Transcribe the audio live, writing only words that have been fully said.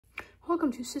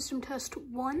Welcome to system test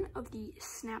 1 of the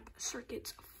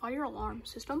Snap-Circuits fire alarm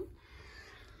system.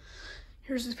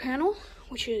 Here's the panel,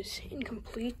 which is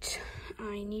incomplete.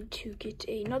 I need to get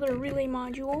another relay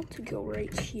module to go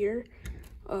right here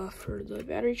for the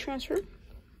battery transfer.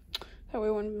 That way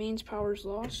when mains power is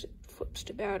lost, it flips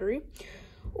to battery.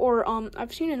 Or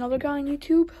I've seen another guy on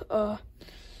YouTube,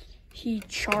 he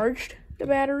charged the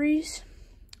batteries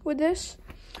with this.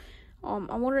 I'm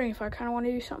wondering if I kind of want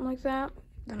to do something like that.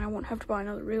 Then I won't have to buy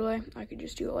another relay. I could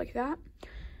just do it like that.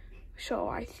 So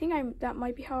I think that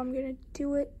might be how I'm gonna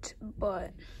do it,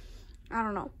 but I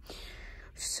don't know.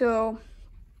 So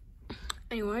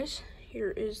anyways,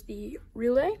 here is the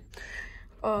relay.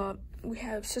 We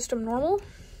have system normal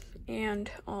and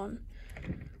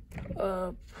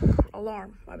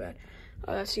alarm, my bad.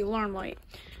 That's the alarm light.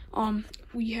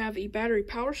 We have a battery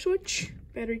power switch,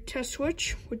 battery test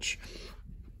switch, which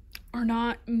are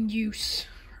not in use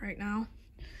right now.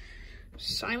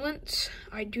 Silence,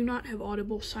 I do not have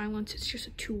audible silence. It's just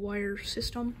a 2-wire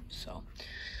system. So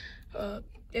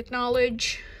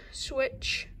acknowledge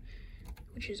switch,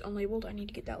 which is unlabeled. I need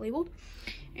to get that labeled.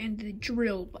 And the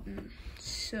drill button.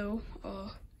 So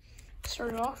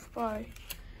start off by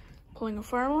pulling a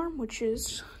fire alarm, which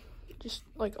is just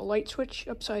like a light switch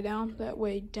upside down. That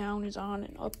way down is on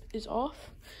and up is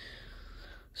off.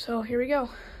 So here we go.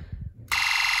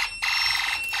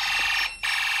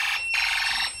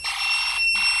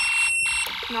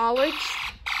 Acknowledge.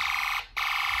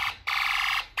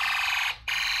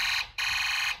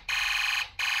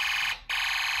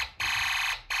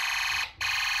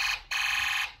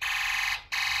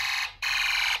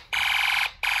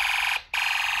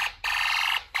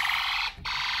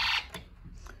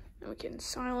 Now we can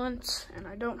silence, and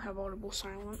I don't have audible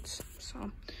silence.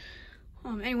 So,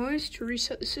 anyways, to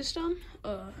reset the system,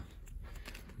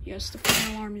 yes, the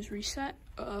fire alarm is reset.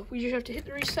 We just have to hit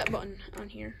the reset button on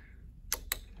here.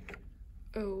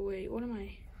 Oh, wait, what am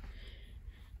I?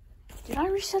 Did I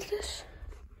reset this?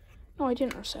 No, I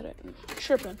didn't reset it. I'm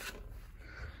tripping.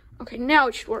 Okay, now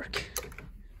it should work.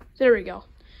 There we go.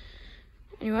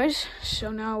 Anyways,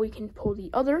 so now we can pull the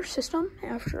other system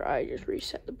after I just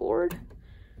reset the board.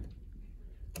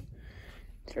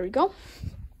 There we go.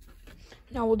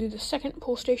 Now we'll do the second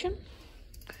pull station.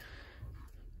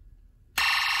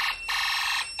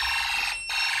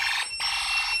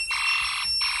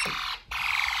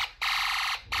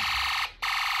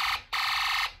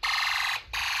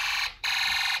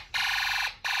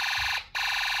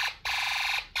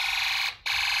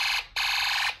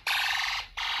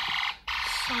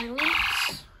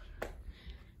 Silence,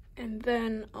 and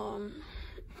then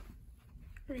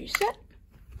reset.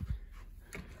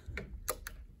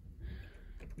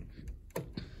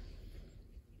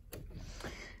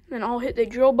 Then I'll hit the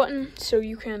drill button so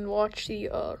you can watch the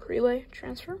relay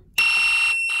transfer.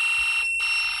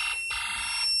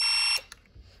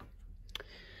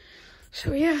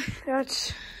 So yeah,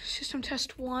 that's system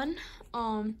test 1.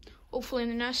 Hopefully in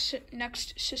the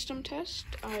next system test,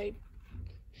 I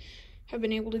have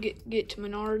been able to get to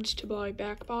Menards to buy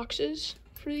back boxes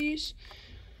for these.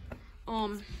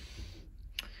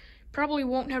 Probably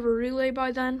won't have a relay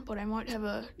by then, but I might have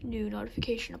a new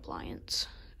notification appliance.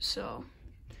 So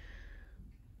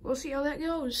we'll see how that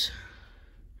goes.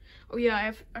 Oh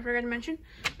yeah, I forgot to mention,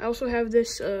 I also have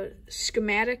this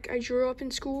schematic I drew up in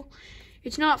school.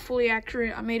 It's not fully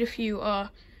accurate. I made a few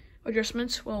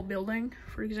adjustments while building.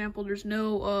 For example, there is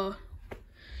no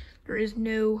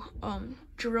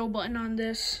drill button on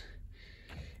this,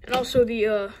 and also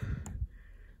the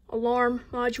alarm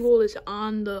module is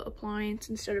on the appliance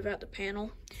instead of at the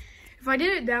panel. If I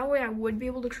did it that way, I would be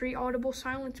able to create audible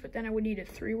silence, but then I would need a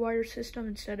 3-wire system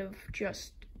instead of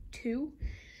just 2.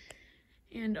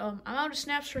 And I'm out of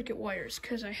Snap-Circuit wires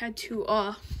because I had to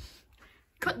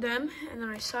cut them, and then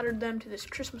I soldered them to this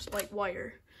Christmas light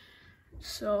wire.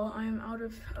 So I'm out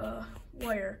of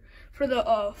wire. For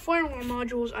the fire alarm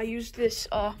modules, I used this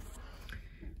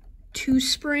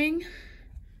 2-spring,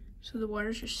 so the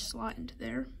wires just slot into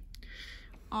there.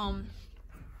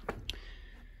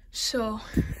 So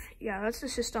yeah, that's the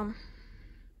system.